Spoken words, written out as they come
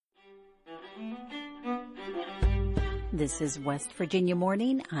This is West Virginia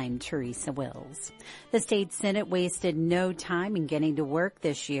Morning. I'm Teresa Wills. The state Senate wasted no time in getting to work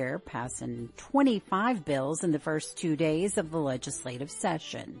this year, passing 25 bills in the first 2 days of the legislative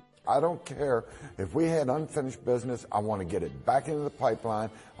session. I don't care if we had unfinished business. I want to get it back into the pipeline.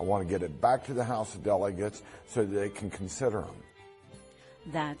 I want to get it back to the House of Delegates so that they can consider them.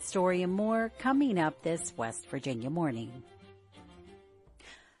 That story and more coming up this West Virginia Morning.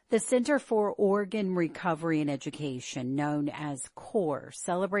 The Center for Organ Recovery and Education, known as CORE,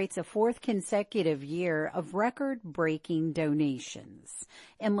 celebrates a fourth consecutive year of record-breaking donations.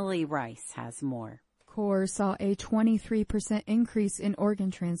 Emily Rice has more. CORE saw a 23% increase in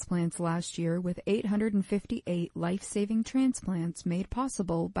organ transplants last year, with 858 life-saving transplants made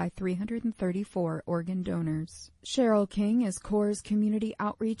possible by 334 organ donors. Cheryl King is CORE's Community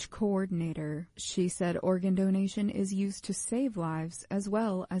Outreach Coordinator. She said organ donation is used to save lives as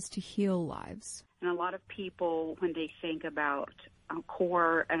well as to heal lives. And a lot of people, when they think about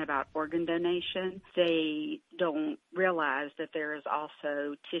CORE and about organ donation, they don't realize that there is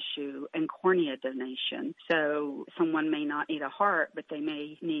also tissue and cornea donation. So someone may not need a heart, but they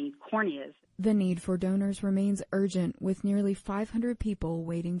may need corneas. The need for donors remains urgent, with nearly 500 people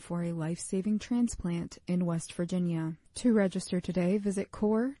waiting for a life-saving transplant in West Virginia. To register today, visit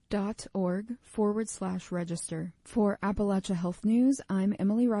core.org/register. For Appalachia Health News, I'm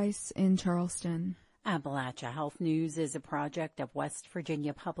Emily Rice in Charleston. Appalachia Health News is a project of West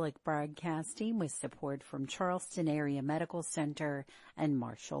Virginia Public Broadcasting with support from Charleston Area Medical Center and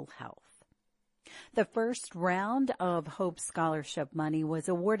Marshall Health. The first round of Hope Scholarship money was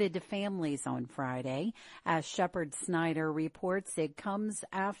awarded to families on Friday. As Shepard Snyder reports, it comes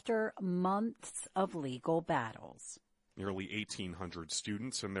after months of legal battles. Nearly 1,800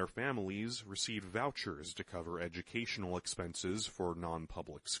 students and their families received vouchers to cover educational expenses for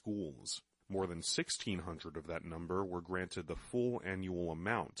non-public schools. More than 1,600 of that number were granted the full annual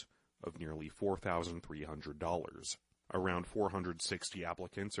amount of nearly $4,300. Around 460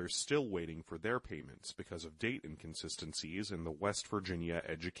 applicants are still waiting for their payments because of date inconsistencies in the West Virginia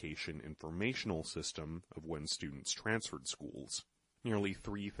Education Informational System of when students transferred schools. Nearly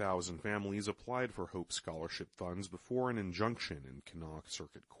 3,000 families applied for Hope Scholarship funds before an injunction in Kanawha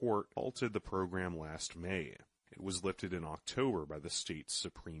Circuit Court halted the program last May. It was lifted in October by the state's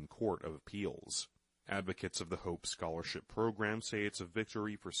Supreme Court of Appeals. Advocates of the Hope Scholarship program say it's a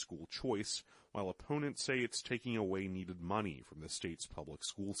victory for school choice, while opponents say it's taking away needed money from the state's public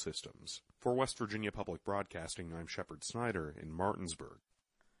school systems. For West Virginia Public Broadcasting, I'm Shepard Snyder in Martinsburg.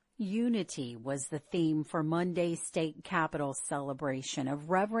 Unity was the theme for Monday's state capitol celebration of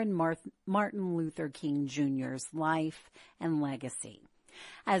Reverend Martin Luther King Jr.'s life and legacy.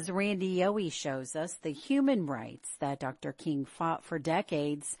 As Randy Yohe shows us, the human rights that Dr. King fought for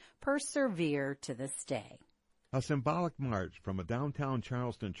decades persevere to this day. A symbolic march from a downtown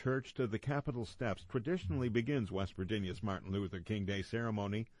Charleston church to the Capitol steps traditionally begins West Virginia's Martin Luther King Day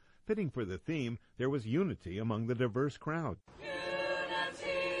ceremony. Fitting for the theme, there was unity among the diverse crowd.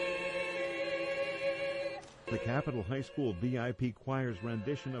 The Capitol High School VIP choir's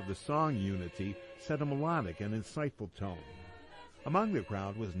rendition of the song Unity set a melodic and insightful tone. Among the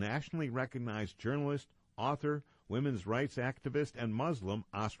crowd was nationally recognized journalist, author, women's rights activist, and Muslim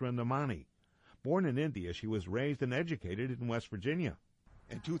Asra Nomani. Born in India, she was raised and educated in West Virginia.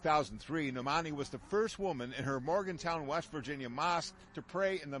 In 2003, Nomani was the first woman in her Morgantown, West Virginia mosque to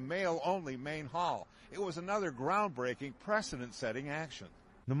pray in the male-only main hall. It was another groundbreaking, precedent-setting action.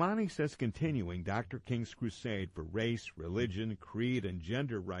 Nomani says continuing Dr. King's crusade for race, religion, creed, and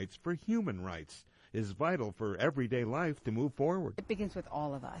gender rights for human rights is vital for everyday life to move forward. It begins with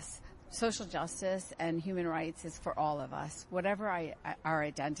all of us. Social justice and human rights is for all of us, whatever our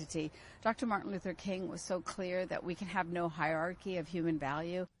identity. Dr. Martin Luther King was so clear that we can have no hierarchy of human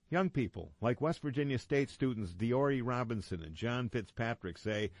value. Young people, like West Virginia State students Diori Robinson and John Fitzpatrick,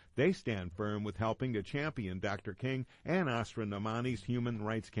 say they stand firm with helping to champion Dr. King and Asra Nomani's human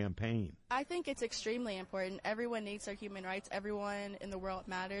rights campaign. I think it's extremely important. Everyone needs their human rights. Everyone in the world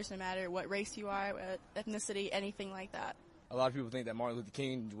matters, no matter what race you are, ethnicity, anything like that. A lot of people think that Martin Luther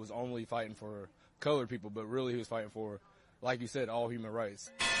King was only fighting for colored people, but really he was fighting for, like you said, all human rights.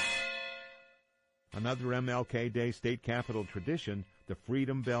 Another MLK Day state capitol tradition, the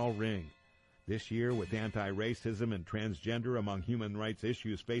Freedom Bell Ring. This year, with anti-racism and transgender among human rights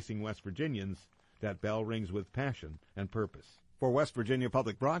issues facing West Virginians, that bell rings with passion and purpose. For West Virginia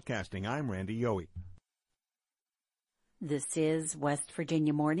Public Broadcasting, I'm Randy Yohe. This is West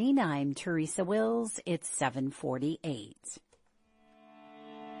Virginia Morning. I'm Teresa Wills. It's 7:48.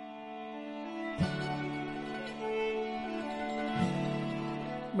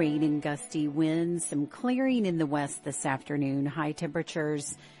 Rain and gusty winds, some clearing in the west this afternoon. High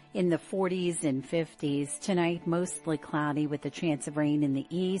temperatures in the 40s and 50s. Tonight, mostly cloudy with a chance of rain in the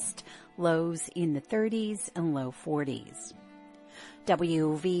east. Lows in the 30s and low 40s.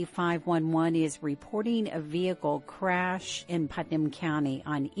 WOV 511 is reporting a vehicle crash in Putnam County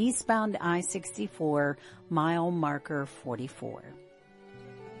on eastbound I-64, mile marker 44.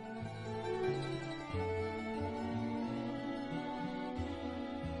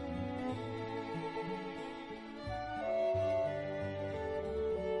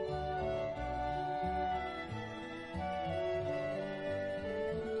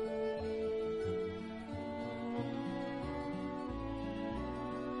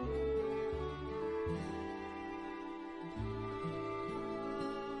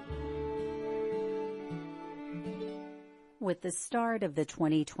 With the start of the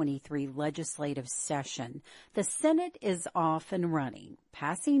 2023 legislative session, the Senate is off and running,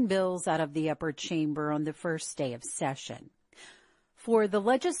 passing bills out of the upper chamber on the first day of session. For the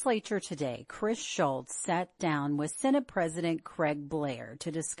legislature today, Chris Schultz sat down with Senate President Craig Blair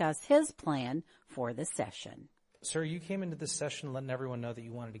to discuss his plan for the session. Sir, you came into this session letting everyone know that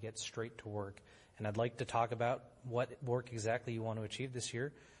you wanted to get straight to work, and I'd like to talk about what work exactly you want to achieve this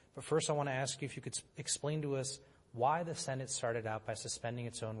year. But first, I want to ask you if you could explain to us why the Senate started out by suspending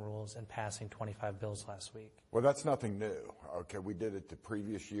its own rules and passing 25 bills last week. Well, that's nothing new. Okay, we did it the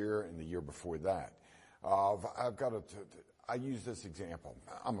previous year and the year before that. I use this example.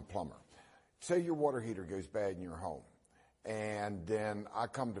 I'm a plumber. Say your water heater goes bad in your home, and then I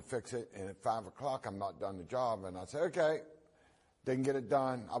come to fix it, and at 5 o'clock I'm not done the job, and I say, okay, didn't get it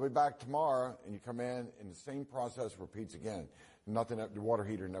done. I'll be back tomorrow, and you come in, and the same process repeats again. The water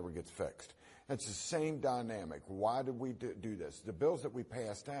heater never gets fixed. It's the same dynamic. Why did we do this? The bills that we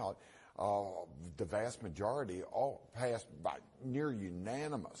passed out, the vast majority all passed by near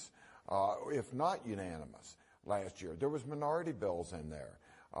unanimous, if not unanimous, last year. There was minority bills in there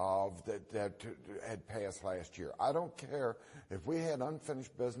that had passed last year. I don't care if we had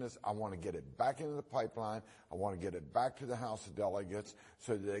unfinished business. I want to get it back into the pipeline. I want to get it back to the House of Delegates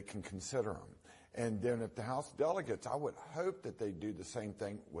so that they can consider them. And then if the House of Delegates, I would hope that they do the same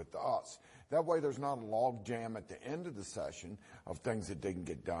thing with us. That way there's not a log jam at the end of the session of things that didn't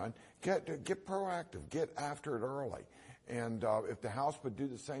get done. Get proactive. Get after it early. And if the House would do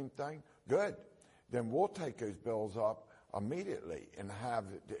the same thing, good. Then we'll take those bills up immediately and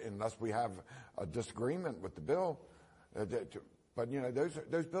unless we have a disagreement with the bill. But,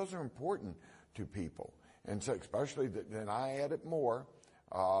 those bills are important to people. And so especially, then I added more.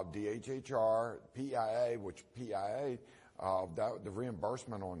 DHHR, PIA, the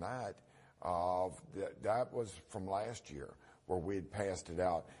reimbursement on that was from last year where we had passed it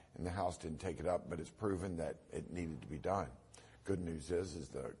out and the House didn't take it up, but it's proven that it needed to be done. Good news is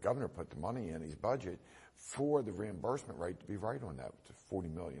the governor put the money in his budget for the reimbursement rate to be right on that, which is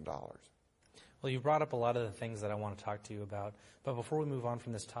 $40 million. Well, you brought up a lot of the things that I want to talk to you about, but before we move on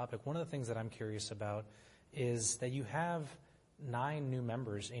from this topic, one of the things that I'm curious about is that you have 9 new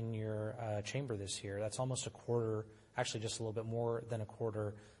members in your chamber this year. That's almost a quarter, actually just a little bit more than a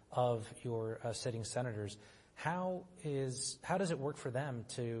quarter of your sitting senators. How does it work for them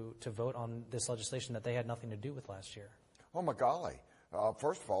to vote on this legislation that they had nothing to do with last year? Oh, my golly.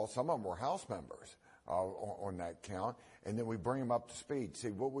 First of all, some of them were House members on that count, and then we bring them up to speed. See,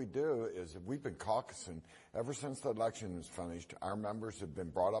 what we do is we've been caucusing ever since the election was finished. Our members have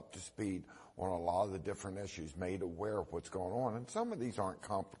been brought up to speed on a lot of the different issues, made aware of what's going on. And some of these aren't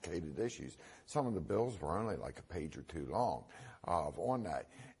complicated issues. Some of the bills were only like a page or two long on that.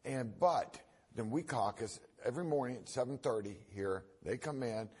 But then we caucus every morning at 7:30 here. They come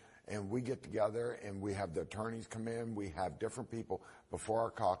in, and we get together, and we have the attorneys come in. We have different people before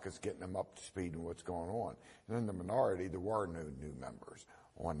our caucus getting them up to speed on what's going on. And in the minority, there were no new members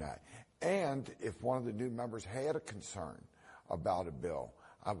on that. And if one of the new members had a concern about a bill,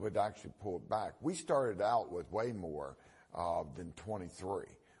 I would actually pull it back. We started out with way more than 23.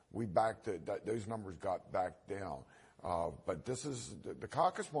 We backed those numbers got back down. But the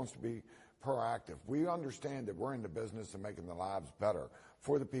caucus wants to be proactive. We understand that we're in the business of making the lives better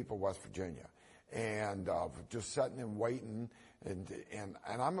for the people of West Virginia. And just sitting and waiting, and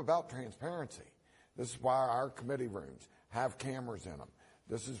I'm about transparency. This is why our committee rooms have cameras in them.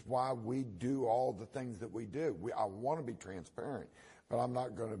 This is why we do all the things that we do. I want to be transparent, but I'm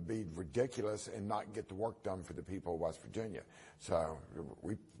not going to be ridiculous and not get the work done for the people of West Virginia. So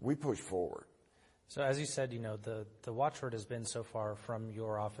we push forward. So as you said, the watchword has been so far from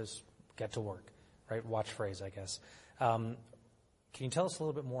your office, get to work, right? Watch phrase, I guess. Can you tell us a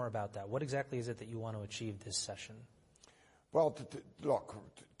little bit more about that? What exactly is it that you want to achieve this session? Well, look,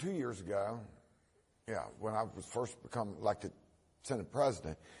 2 years ago, when I was first become elected Senate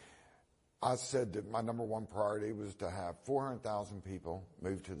President, I said that my number one priority was to have 400,000 people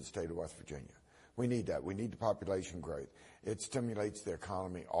move to the state of West Virginia. We need that. We need the population growth. It stimulates the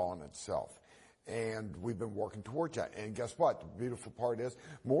economy all in itself. And we've been working towards that. And guess what? The beautiful part is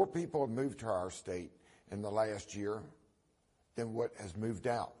more people have moved to our state in the last year than what has moved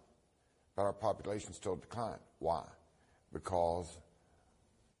out. But our population still declined. Why? Because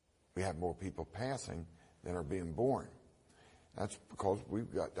we have more people passing than are being born. That's because we've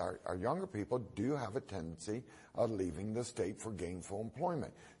got our younger people do have a tendency of leaving the state for gainful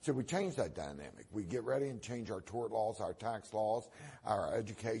employment. So we change that dynamic. We get ready and change our tort laws, our tax laws, our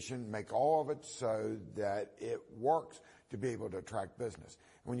education, make all of it so that it works to be able to attract business.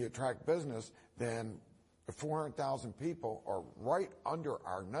 When you attract business, then the 400,000 people are right under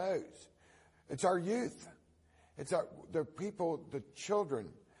our nose. It's our youth. It's the people, the children.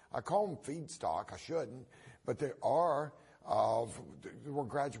 I call them feedstock. I shouldn't, but they are. We're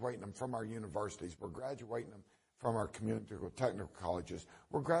graduating them from our universities. We're graduating them from our community technical colleges.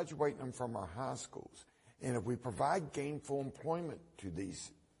 We're graduating them from our high schools. And if we provide gainful employment to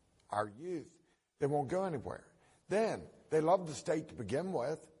our youth, they won't go anywhere. Then they love the state to begin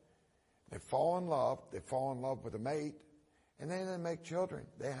with. They fall in love. They fall in love with a mate. And then they make children.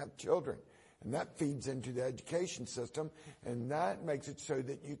 They have children. And that feeds into the education system. And that makes it so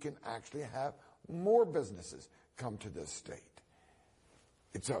that you can actually have more businesses come to this state.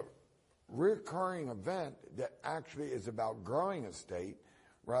 It's a recurring event that actually is about growing a state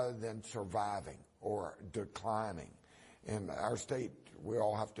rather than surviving or declining. In our state, we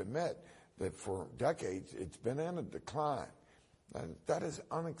all have to admit that for decades it's been in a decline. And that is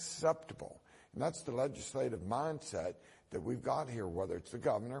unacceptable. And that's the legislative mindset that we've got here, whether it's the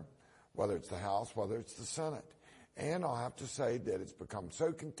governor, whether it's the House, whether it's the Senate. And I'll have to say that it's become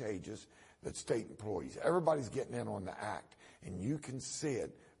so contagious that state employees, everybody's getting in on the act. And you can see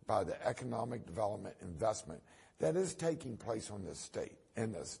it by the economic development investment that is taking place in this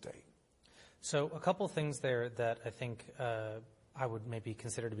state. So a couple of things there that I think I would maybe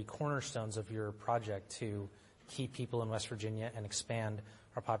consider to be cornerstones of your project to keep people in West Virginia and expand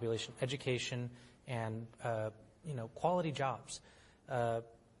our population: education and quality jobs.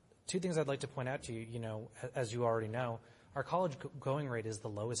 Two things I'd like to point out to you, as you already know, our college going rate is the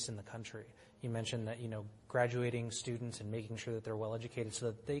lowest in the country. You mentioned that, graduating students and making sure that they're well educated so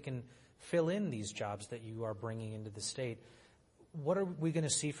that they can fill in these jobs that you are bringing into the state. What are we going to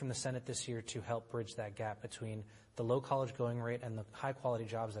see from the Senate this year to help bridge that gap between the low college going rate and the high quality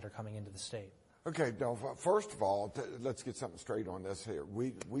jobs that are coming into the state? Okay, no, first of all, let's get something straight on this here.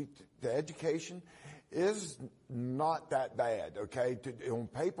 The education is not that bad, okay? On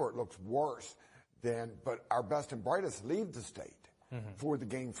paper, it looks worse but our best and brightest leave the state for the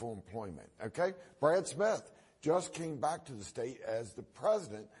gainful employment, okay? Brad Smith just came back to the state as the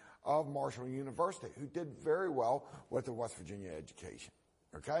president of Marshall University, who did very well with the West Virginia education,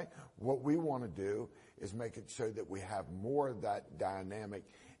 okay? What we want to do is make it so that we have more of that dynamic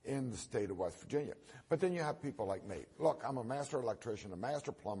in the state of West Virginia. But then you have people like me. Look, I'm a master electrician, a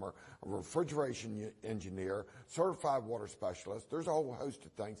master plumber, a refrigeration engineer, certified water specialist. There's a whole host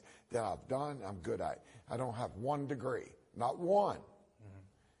of things that I've done, I'm good at. I don't have one degree, not one.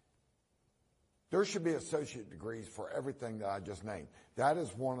 There should be associate degrees for everything that I just named. That is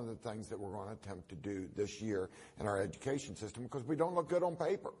one of the things that we're going to attempt to do this year in our education system, because we don't look good on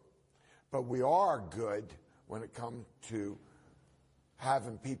paper. But we are good when it comes to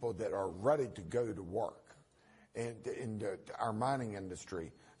having people that are ready to go to work. And in our mining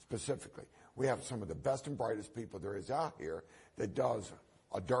industry specifically, we have some of the best and brightest people there is out here that does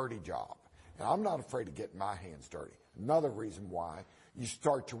a dirty job. And I'm not afraid to get my hands dirty. Another reason why you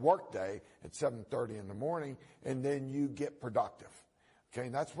start your work day at 7:30 in the morning and then you get productive. Okay,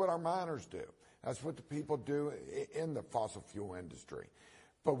 and that's what our miners do. That's what the people do in the fossil fuel industry.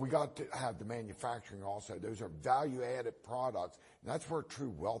 But we got to have the manufacturing also. Those are value-added products, and that's where true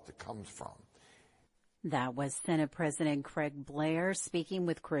wealth comes from. That was Senate President Craig Blair speaking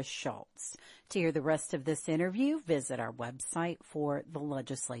with Chris Schultz. To hear the rest of this interview, visit our website for the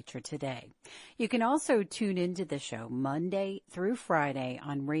legislature today. You can also tune into the show Monday through Friday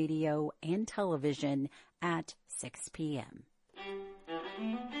on radio and television at 6 p.m.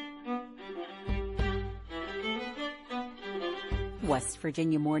 West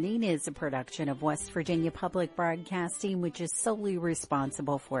Virginia Morning is a production of West Virginia Public Broadcasting, which is solely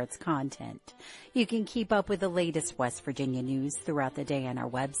responsible for its content. You can keep up with the latest West Virginia news throughout the day on our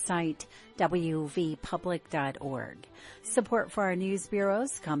website, wvpublic.org. Support for our news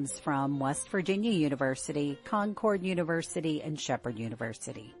bureaus comes from West Virginia University, Concord University, and Shepherd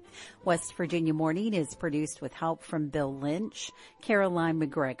University. West Virginia Morning is produced with help from Bill Lynch, Caroline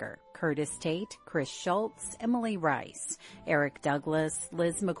McGregor, Curtis Tate, Chris Schultz, Emily Rice, Eric Douglas,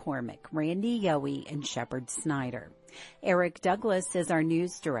 Liz McCormick, Randy Yowie, and Shepard Snyder. Eric Douglas is our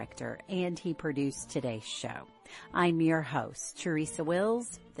news director, and he produced today's show. I'm your host, Teresa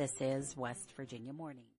Wills. This is West Virginia Morning.